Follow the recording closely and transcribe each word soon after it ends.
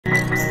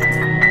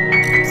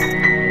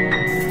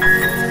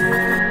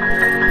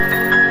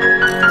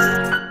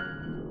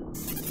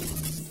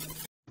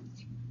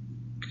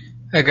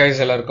Hey guys,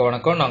 எல்லாருக்கும்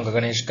வணக்கம். நான் உங்க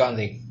கணேஷ்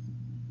காந்தி.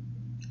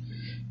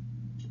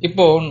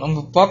 இப்போ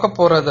நம்ம பார்க்க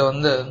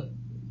போறது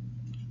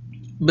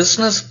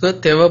பிசினஸ்க்கு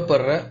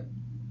தேவைப்படுற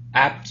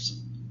ஆப்ஸ்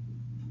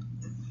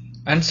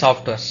அண்ட்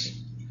சாஃப்ட்வேர்ஸ்.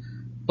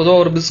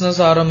 பொதுவாக ஒரு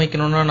பிசினஸ்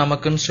ஆரம்பிக்கணும்னா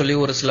நமக்குன்னு சொல்லி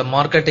ஒரு சில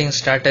மார்க்கெட்டிங்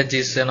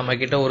ஸ்ட்ராட்டஜிஸ், நம்ம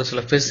கிட்ட ஒரு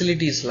சில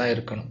ஃபெசிலிட்டிஸ்லாம்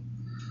இருக்கணும்.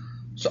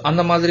 ஸோ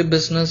அந்த மாதிரி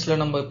பிஸ்னஸ்ல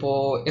நம்ம இப்போ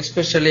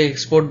எஸ்பெஷலி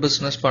எக்ஸ்போர்ட்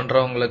பிஸ்னஸ்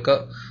பண்றவங்களுக்கு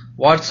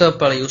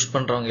வாட்ஸ்அப்பில் யூஸ்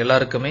பண்றவங்க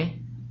எல்லாருக்குமே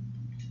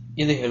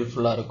இது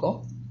ஹெல்ப்ஃபுல்லா இருக்கும்.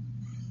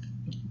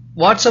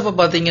 வாட்ஸ்அப்பை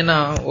பார்த்தீங்கன்னா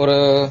ஒரு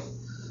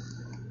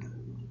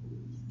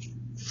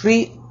ஃப்ரீ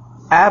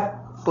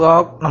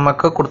ஆப்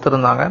நமக்கு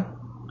கொடுத்துருந்தாங்க.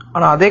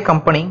 ஆனால் அதே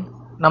கம்பெனி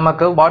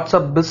நமக்கு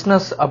வாட்ஸ்அப்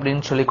பிஸ்னஸ்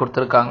அப்படின்னு சொல்லி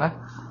கொடுத்துருக்காங்க.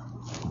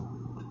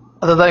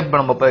 அதை தான் இப்போ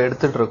நம்ம இப்போ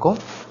எடுத்துகிட்டு இருக்கோம்.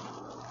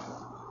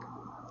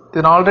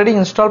 இது நான் ஆல்ரெடி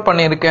இன்ஸ்டால்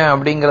பண்ணியிருக்கேன்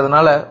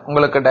அப்படிங்கிறதுனால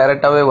உங்களுக்கு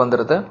டைரெக்டாகவே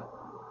வந்துடுது.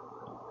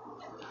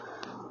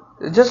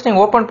 ஜஸ்ட்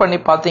நீங்கள் ஓப்பன் பண்ணி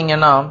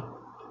பார்த்தீங்கன்னா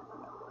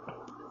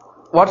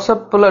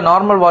வாட்ஸ்அப்பில்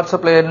நார்மல்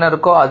வாட்ஸ்அப்பில் என்ன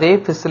இருக்கோ அதே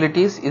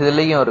ஃபெசிலிட்டிஸ்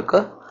இதுலேயும் இருக்கு.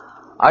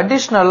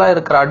 அடிஷ்னலாக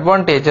இருக்கிற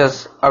அட்வான்டேஜஸ்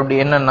அப்படி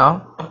என்னன்னா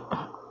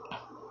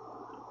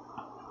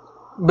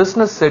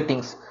பிஸ்னஸ்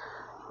செட்டிங்ஸ்,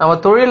 நம்ம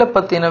தொழிலை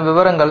பற்றின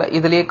விவரங்களை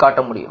இதுலேயே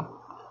காட்ட முடியும்.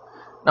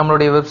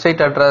 நம்மளுடைய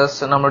வெப்சைட் அட்ரஸ்,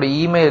 நம்மளுடைய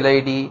இமெயில்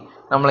ஐடி,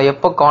 நம்மளை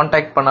எப்போ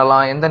காண்டாக்ட்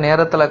பண்ணலாம், எந்த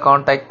நேரத்தில்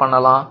காண்டாக்ட்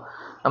பண்ணலாம்,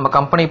 நம்ம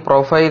கம்பெனி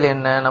ப்ரொஃபைல்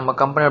என்ன, நம்ம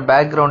கம்பெனியோட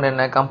பேக்ரவுண்ட்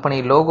என்ன, கம்பெனி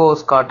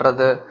லோகோஸ்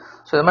காட்டுறது.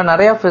 ஸோ இது மாதிரி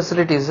நிறையா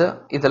ஃபெசிலிட்டிஸு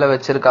இதில்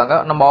வச்சுருக்காங்க.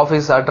 நம்ம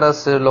ஆஃபீஸ்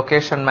அட்ரஸ்,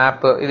 லொக்கேஷன்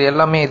மேப்பு, இது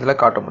எல்லாமே இதில்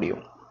காட்ட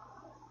முடியும்.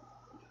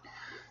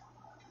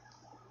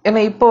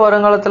 ஏன்னா இப்போ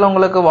வருங்காலத்தில்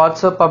உங்களுக்கு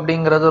வாட்ஸ்அப்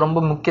அப்படிங்கிறது ரொம்ப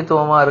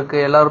முக்கியத்துவமாக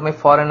இருக்குது. எல்லாருமே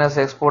ஃபாரினர்ஸ்,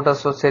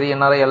 எக்ஸ்போர்ட்டர்ஸும் சரி,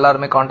 என்னால்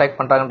எல்லாருமே காண்டாக்ட்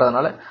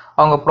பண்ணுறாங்கன்றதுனால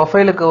அவங்க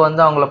ப்ரொஃபைலுக்கு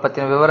அவங்கள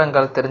பற்றின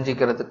விவரங்கள்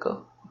தெரிஞ்சுக்கிறதுக்கு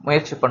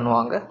முயற்சி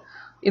பண்ணுவாங்க.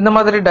 இந்த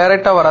மாதிரி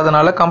டைரெக்டாக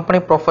வராதனால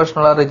கம்பெனி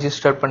ப்ரொஃபஷனலாக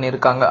ரெஜிஸ்டர்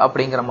பண்ணியிருக்காங்க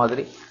அப்படிங்கிற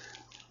மாதிரி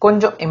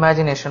கொஞ்சம்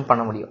இமேஜினேஷன்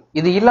பண்ண முடியும்.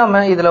 இது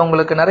இல்லாமல் இதில்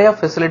உங்களுக்கு நிறையா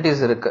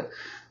ஃபெசிலிட்டிஸ் இருக்குது.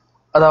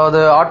 அதாவது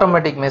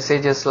ஆட்டோமேட்டிக்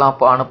மெசேஜஸ்லாம்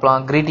இப்போ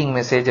அனுப்பலாம். க்ரீட்டிங்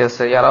மெசேஜஸ்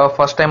யாராவது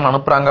ஃபர்ஸ்ட் டைம்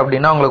அனுப்புகிறாங்க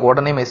அப்படின்னா அவங்களுக்கு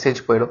உடனே மெசேஜ்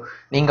போயிடும்.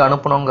 நீங்கள்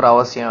அனுப்பணுங்கிற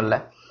அவசியம் இல்லை,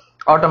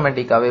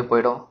 ஆட்டோமேட்டிக்காகவே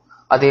போயிடும்.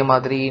 அதே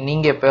மாதிரி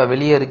நீங்கள் இப்போ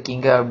வெளியே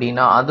இருக்கீங்க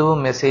அப்படின்னா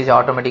அதுவும் மெசேஜ்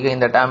ஆட்டோமேட்டிக்காக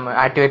இந்த டைம்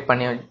ஆக்டிவேட்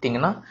பண்ணி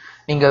விட்டிங்கன்னா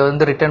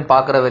நீங்கள் ரிட்டர்ன்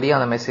பார்க்குற வரையும்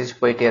அந்த மெசேஜ்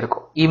போயிட்டே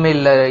இருக்கும்.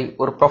 இமெயிலில்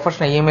ஒரு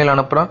ப்ரொஃபஷனல் இமெயில்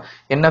அனுப்புகிறோம்,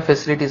 என்ன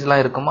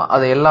ஃபெசிலிட்டிஸ்லாம் இருக்குமோ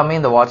அது எல்லாமே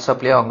இந்த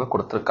வாட்ஸ்அப்லேயே அவங்க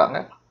கொடுத்துருக்காங்க.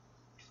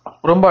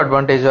 ரொம்ப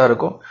அட்வான்டேஜாக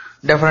இருக்கும்.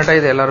 டெஃபினட்டாக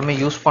இது எல்லாருமே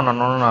யூஸ்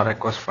பண்ணணும்னு நான்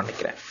ரெக்வஸ்ட்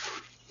பண்ணிக்கிறேன்.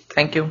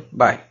 தேங்க்யூ,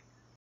 பாய்.